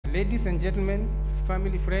Ladies and gentlemen,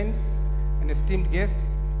 family, friends, and esteemed guests,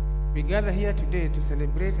 we gather here today to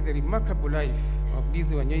celebrate the remarkable life of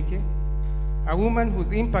Lizzie Wanyoike, a woman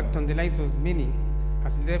whose impact on the lives of many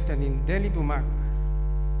has left an indelible mark.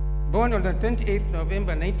 Born on the 28th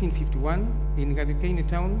November 1951 in Gadukaini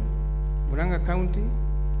Town, Murang'a County,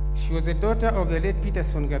 she was the daughter of the late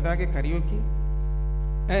Peterson Gadage Kariuki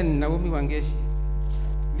and Naomi Wangeshi.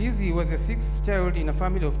 Lizzie was the sixth child in a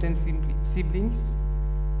family of 10 siblings,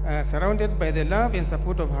 surrounded by the love and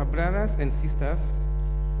support of her brothers and sisters,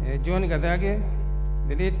 John Gadage,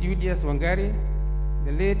 the late Udias Wangari,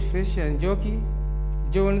 the late Fresia Njoki,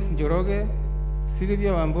 Jones Njoroge,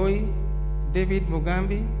 Sylvia Wamboi, David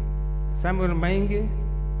Mugambi, Samuel Mainge,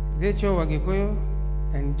 Rachel Wagikoyo,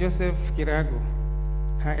 and Joseph Kirago.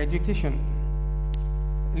 Her education.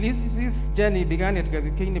 Lizzie's journey began at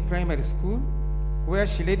Gadukaini Primary School, where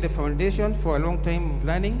she laid the foundation for a long time of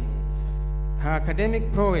learning. Her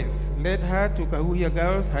academic prowess led her to Kahuya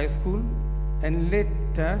Girls High School and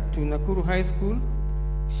later to Nakuru High School,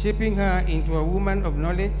 shaping her into a woman of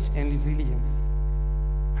knowledge and resilience.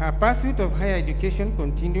 Her pursuit of higher education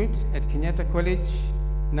continued at Kenyatta College,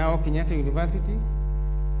 now Kenyatta University,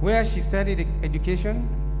 where she studied education,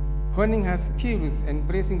 honing her skills and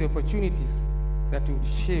embracing the opportunities that would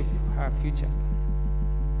shape her future.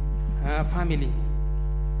 Her family.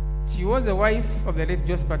 She was the wife of the late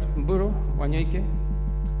Josephat Mburu Wanyoike,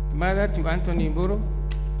 mother to Anthony Mburu,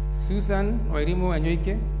 Susan Wairimu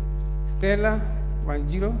Wanyoike, Stella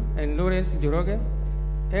Wanjiro and Lawrence Njoroge,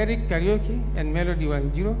 Eric Kariuki and Melody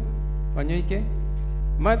Wanyoike,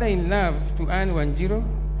 mother-in-law to Anne Wanjiro,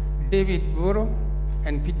 David Boro,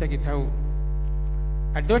 and Peter Gitau.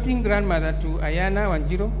 A doting grandmother to Ayana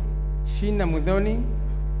Wanjiro, Shina Mudhoni,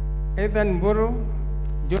 Ethan Mburu,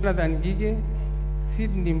 Jonathan Gige,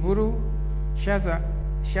 Sidney Mburu, Shaza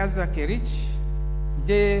Kerich,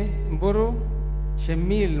 Jay Mburu,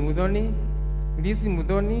 Shemil Mudhoni, Lizzie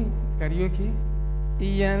Mudhoni Kariuki,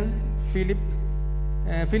 Ian Philip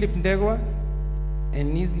Ndegwa,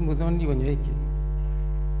 and Lizzie Mudhoni Wanyoike.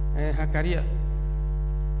 Her career.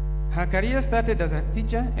 Her career started as a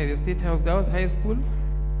teacher at the State House Girls High School,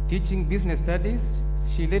 teaching business studies.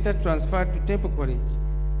 She later transferred to Temple College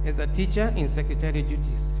as a teacher in secretarial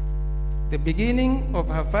duties. The beginning of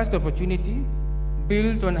her first opportunity,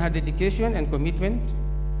 built on her dedication and commitment,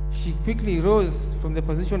 she quickly rose from the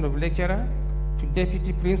position of lecturer to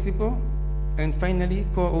deputy principal and finally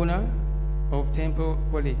co-owner of Temple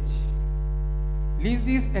College.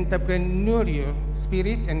 Lizzie's entrepreneurial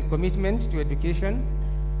spirit and commitment to education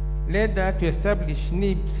led her to establish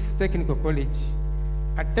NIBS Technical College,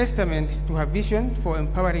 a testament to her vision for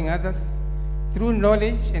empowering others through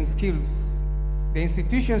knowledge and skills. The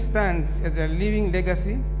institution stands as a living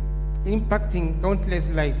legacy, impacting countless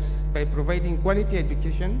lives by providing quality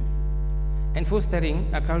education and fostering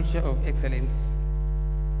a culture of excellence.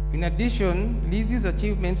 In addition, Lizzie's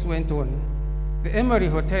achievements went on. The Emery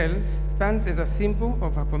Hotel stands as a symbol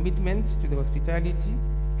of her commitment to the hospitality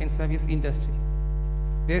and service industry.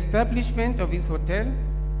 The establishment of this hotel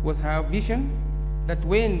was her vision that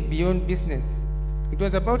went beyond business. It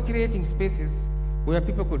was about creating spaces where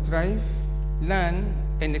people could thrive, learn,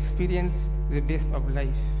 and experience the best of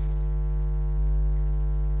life.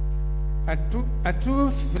 A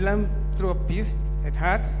true philanthropist at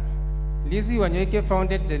heart, Lizzie Wanyoike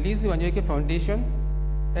founded the Lizzie Wanyoike Foundation,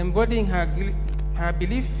 embodying her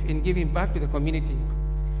belief in giving back to the community.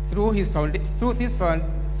 Through this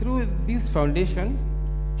foundation,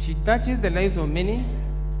 she touches the lives of many,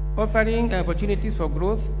 offering opportunities for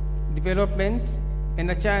growth, development,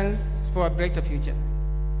 and a chance for a brighter future.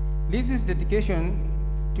 Lizzie's dedication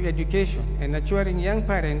to education and nurturing young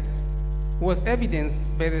parents was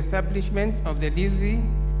evidenced by the establishment of the Lizzie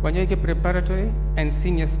Wanyoike Preparatory and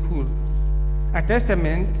Senior School, a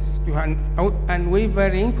testament to her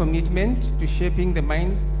unwavering commitment to shaping the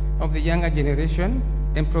minds of the younger generation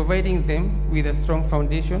and providing them with a strong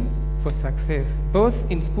foundation for success, both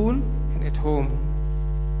in school and at home.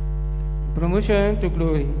 Promotion to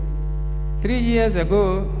glory. 3 years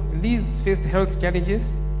ago, Liz faced health challenges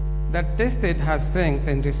that tested her strength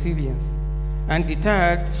and resilience.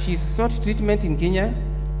 Undeterred, she sought treatment in Kenya,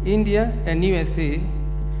 India, and USA,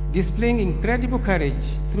 displaying incredible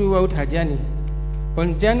courage throughout her journey.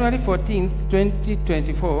 On January 14,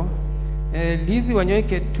 2024, Lizzie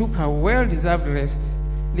Wanyoike took her well-deserved rest,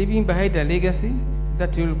 leaving behind a legacy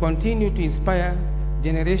that will continue to inspire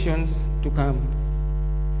generations to come.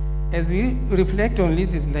 As we reflect on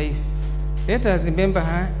Lizzie's life, let us remember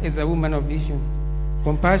her as a woman of vision,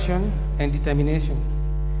 compassion, and determination.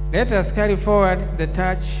 Let us carry forward the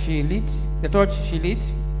torch she lit,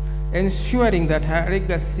 ensuring that her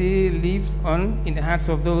legacy lives on in the hearts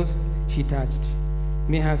of those she touched.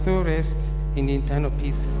 May her soul rest in eternal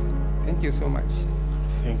peace. Thank you so much.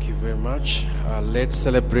 Thank you very much. Let's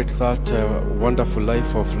celebrate that wonderful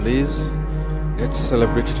life of Liz. Let's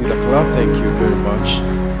celebrate it with a clap. Thank you very much.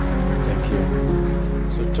 Thank you.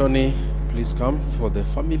 So Tony, please come for the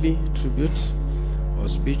family tribute or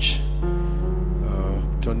speech.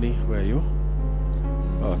 Tony, where are you?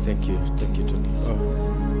 Oh, thank you. Thank you, Tony.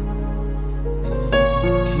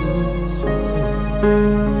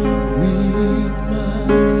 With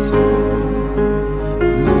my soul,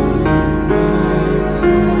 with my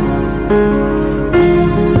soul,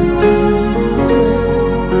 it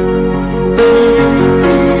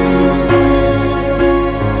is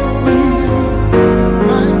well with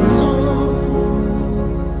my soul.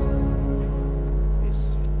 Yes,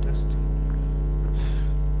 fantastic.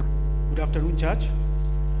 Good afternoon, church.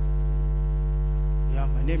 Yeah,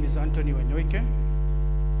 my name is Anthony Wanyoike.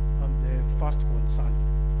 I'm the firstborn son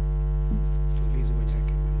to Lizzie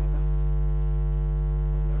Wanyoike, my mother.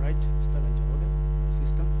 On the right, Stella Njoroge, my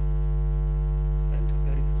sister, and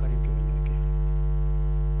Eric Kariuki Wanyoike.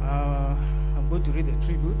 I'm going to read a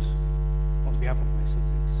tribute on behalf of my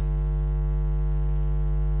siblings.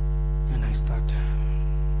 And I start.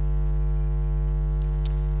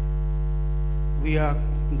 We are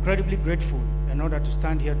incredibly grateful in order to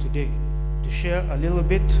stand here today to share a little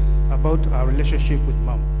bit about our relationship with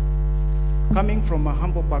Mom. Coming from a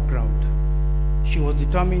humble background, she was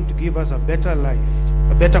determined to give us a better life,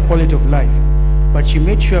 a better quality of life, but she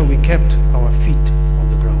made sure we kept our feet on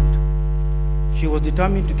the ground. She was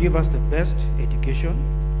determined to give us the best education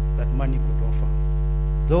that money could offer,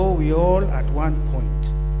 though we all at one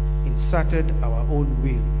point inserted our own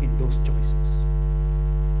will in those choices.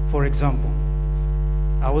 For example,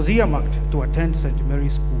 I was earmarked to attend St.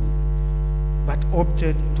 Mary's School, but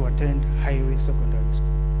opted to attend Highway Secondary School.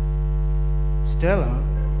 Stella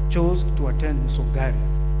chose to attend Musogari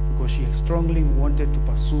because she strongly wanted to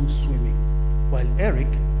pursue swimming, while Eric,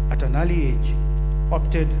 at an early age,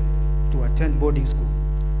 opted to attend boarding school,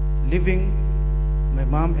 leaving my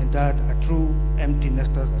mom and dad are true empty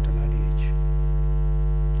nesters at an early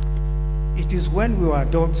age. It is when we were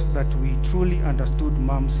adults that we truly understood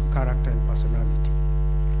Mom's character and personality,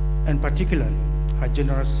 and particularly her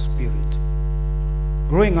generous spirit.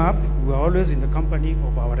 Growing up, we were always in the company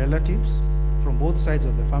of our relatives from both sides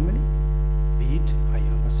of the family, be it her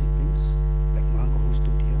younger siblings, like my uncle who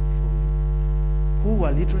stood here before me, who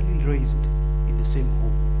were literally raised in the same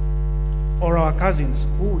home, or our cousins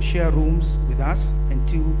who would share rooms with us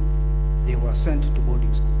until they were sent to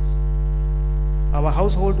boarding schools. Our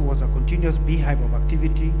household was a continuous beehive of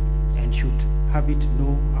activity and should have it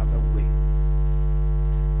no other way.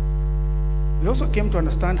 We also came to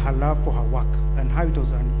understand her love for her work and how it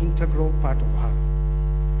was an integral part of her.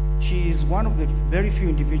 She is one of the very few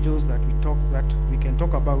individuals that we can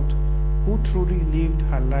talk about who truly lived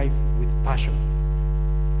her life with passion.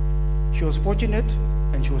 She was fortunate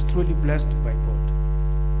and she was truly blessed by God.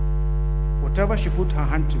 Whatever she put her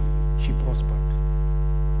hand to, she prospered.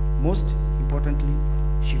 Most importantly,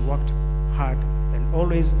 she worked hard and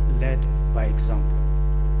always led by example.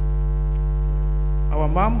 Our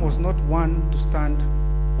mom was not one to stand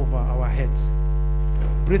over our heads,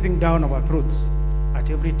 breathing down our throats at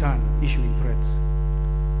every turn, issuing threats.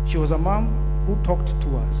 She was a mom who talked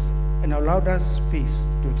to us and allowed us space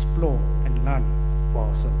to explore and learn for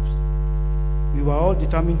ourselves. We were all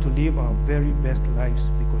determined to live our very best lives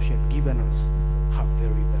because she had given us her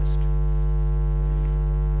very best.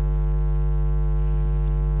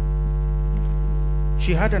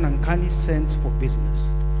 She had an uncanny sense for business.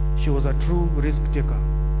 She was a true risk taker.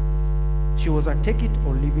 She was a take it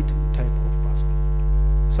or leave it type of person.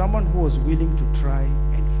 Someone who was willing to try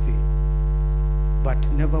and fail, but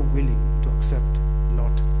never willing to accept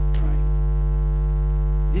not trying.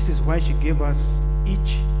 This is why she gave us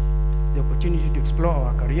each the opportunity to explore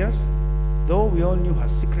our careers, though we all knew her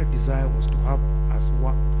secret desire was to have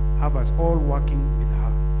us all working with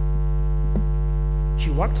her.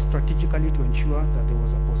 She worked strategically to ensure that there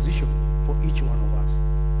was a position for each one of us,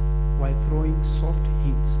 while throwing soft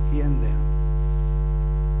hints here and there.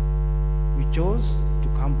 We chose to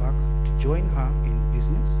come back to join her in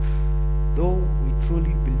business, though we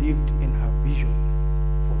truly believed in her vision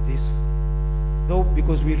for this,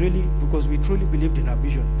 because we truly believed in her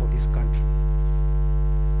vision for this country.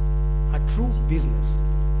 Her true business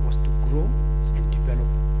was to grow and develop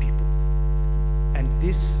people. And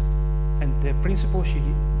the principle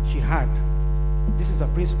she had, this is a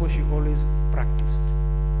principle she always practiced.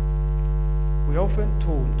 We often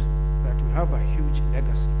told that we have a huge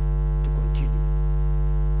legacy to continue.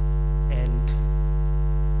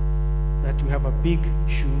 that we have a big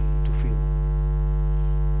shoe to fill.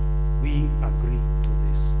 We agree to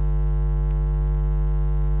this.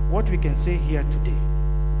 What we can say here today,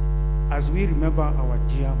 as we remember our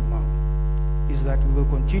dear mom, is that we will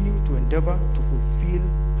continue to endeavor to fulfill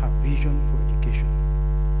her vision for education,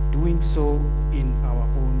 doing so in our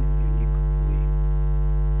own unique way.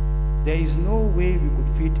 There is no way we could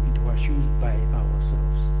fit into her shoes by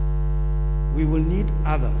ourselves. We will need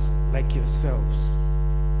others like yourselves,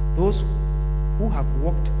 those who have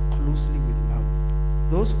worked closely with mom,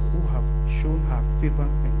 those who have shown her favor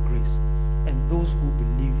and grace, and those who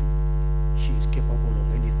believe she is capable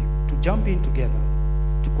of anything, to jump in together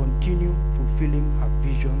to continue fulfilling her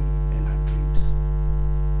vision and her dreams.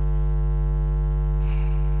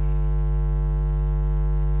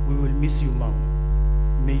 We will miss you, Mom.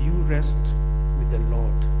 May you rest with the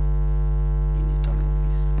Lord in eternal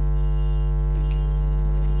peace.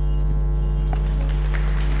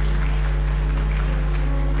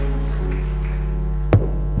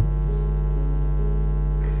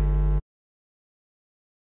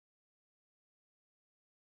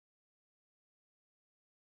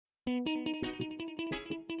 Thank you.